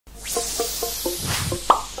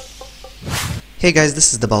Hey guys,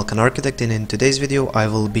 this is the Balkan Architect, and in today's video I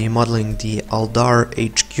will be modeling the Aldar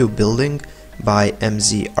HQ building by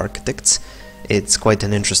MZ Architects. It's quite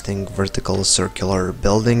an interesting vertical circular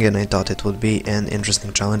building, and I thought it would be an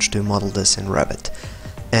interesting challenge to model this in Revit.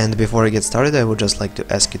 And before I get started, I would just like to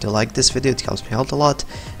ask you to like this video, it helps me out a lot,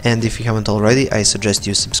 and if you haven't already, I suggest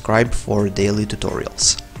you subscribe for daily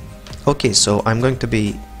tutorials. Okay, so I'm going to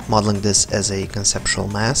be modeling this as a conceptual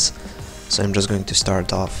mass, so I'm just going to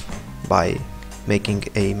start off by making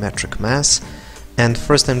a metric mass, and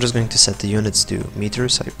first I'm just going to set the units to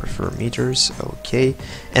meters. I prefer meters, okay,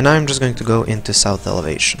 and now I'm just going to go into south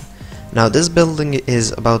elevation. Now this building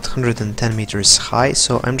is about 110 meters high,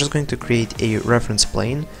 so I'm just going to create a reference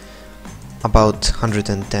plane about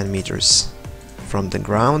 110 meters from the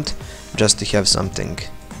ground, just to have something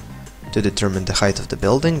to determine the height of the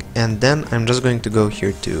building. And then I'm just going to go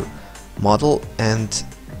here to model, and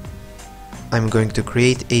I'm going to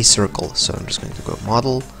create a circle. So I'm just going to go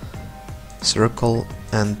model, circle,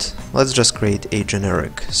 and let's just create a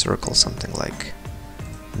generic circle, something like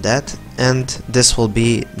that, and this will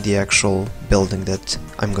be the actual building that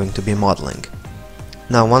I'm going to be modeling.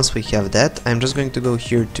 Now once we have that, I'm just going to go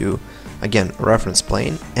here to, again, reference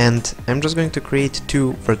plane, and I'm just going to create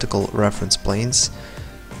two vertical reference planes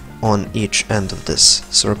on each end of this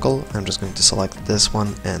circle. I'm just going to select this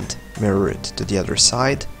one and mirror it to the other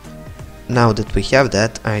side. Now that we have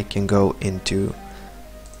that, I can go into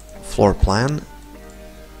floor plan,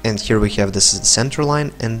 and here we have, this is the center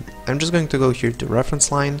line, and I'm just going to go here to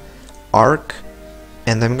reference line, arc,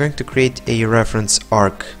 and I'm going to create a reference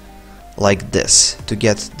arc like this to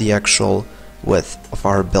get the actual width of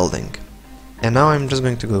our building. And now I'm just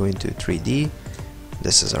going to go into 3D.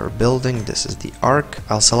 This is our building, this is the arc.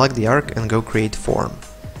 I'll select the arc and go create form.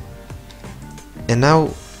 And now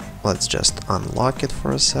let's just unlock it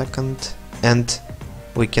for a second, and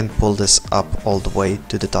we can pull this up all the way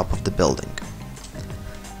to the top of the building.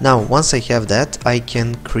 Now once I have that, I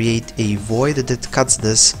can create a void that cuts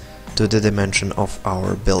this to the dimension of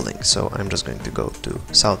our building. So I'm just going to go to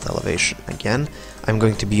south elevation again. I'm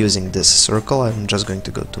going to be using this circle. I'm just going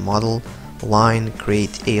to go to model, line,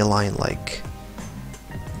 create a line like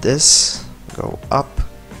this, go up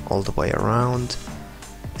all the way around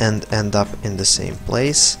and end up in the same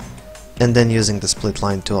place. And then using the split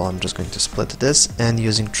line tool, I'm just going to split this, and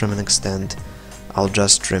using trim and extend, I'll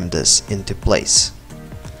just trim this into place.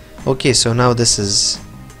 Okay, so now this is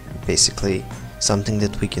basically something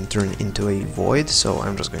that we can turn into a void, so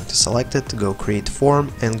I'm just going to select it, go create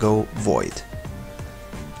form, and go void.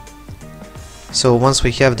 So once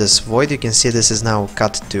we have this void, you can see this is now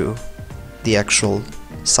cut to the actual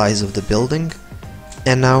size of the building,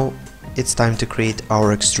 and now it's time to create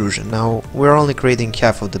our extrusion. Now we're only creating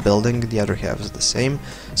half of the building, the other half is the same,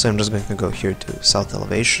 so I'm just going to go here to south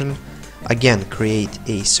elevation, again create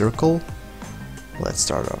a circle. Let's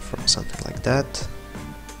start off from something like that.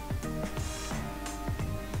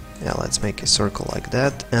 Yeah, let's make a circle like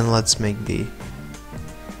that, and let's maybe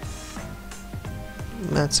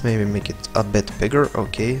make it a bit bigger.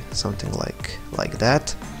 Okay, something like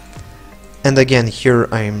that. And again, here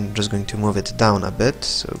I'm just going to move it down a bit,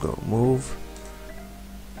 so go move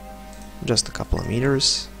just a couple of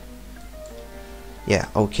meters. Yeah,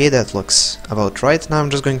 okay, that looks about right. Now I'm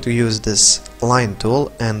just going to use this line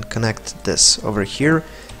tool and connect this over here,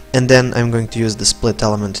 and then I'm going to use the split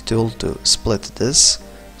element tool to split this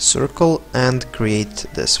circle and create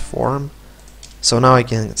this form. So now I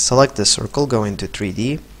can select this circle, go into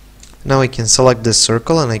 3D. Now I can select this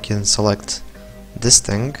circle, and I can select this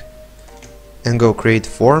thing and go create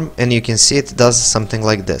form, and you can see it does something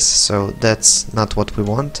like this. So that's not what we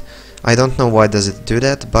want. I don't know why does it do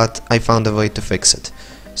that, but I found a way to fix it.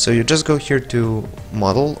 So you just go here to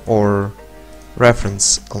model or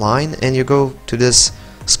reference line, and you go to this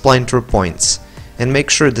spline through points, and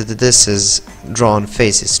make sure that this is drawn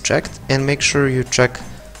face is checked, and make sure you check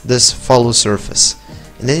this follow surface,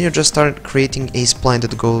 and then you just start creating a spline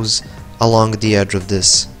that goes along the edge of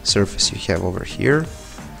this surface you have over here,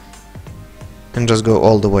 and just go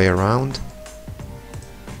all the way around.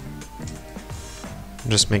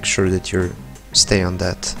 Just make sure that you stay on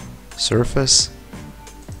that surface,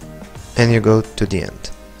 and you go to the end,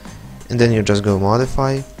 and then you just go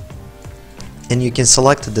modify, and you can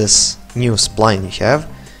select this new spline you have,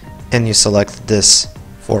 and you select this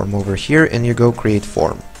form over here, and you go create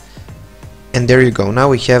form, and there you go. Now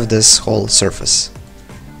we have this whole surface,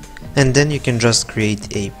 and then you can just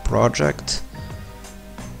create a project,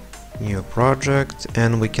 new project,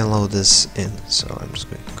 and we can load this in. So I'm just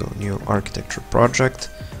going to go new architecture project,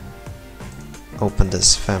 open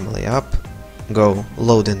this family up, go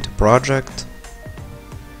load into project.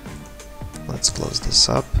 Let's close this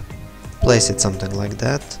up, place it something like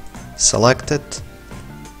that, select it,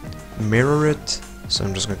 mirror it, so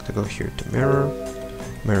I'm just going to go here to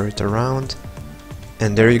mirror it around,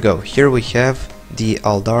 and there you go. Here we have the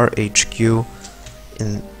Aldar HQ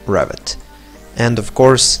in Revit. And of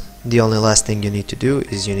course, the only last thing you need to do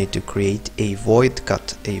is you need to create a void,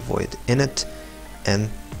 cut a void in it, and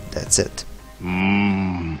that's it.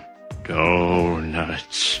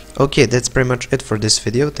 Donuts. Okay, that's pretty much it for this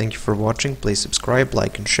video. Thank you for watching. Please subscribe,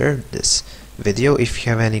 like and share this video. If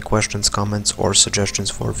you have any questions, comments or suggestions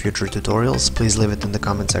for future tutorials, please leave it in the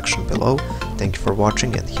comment section below. Thank you for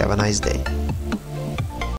watching and have a nice day.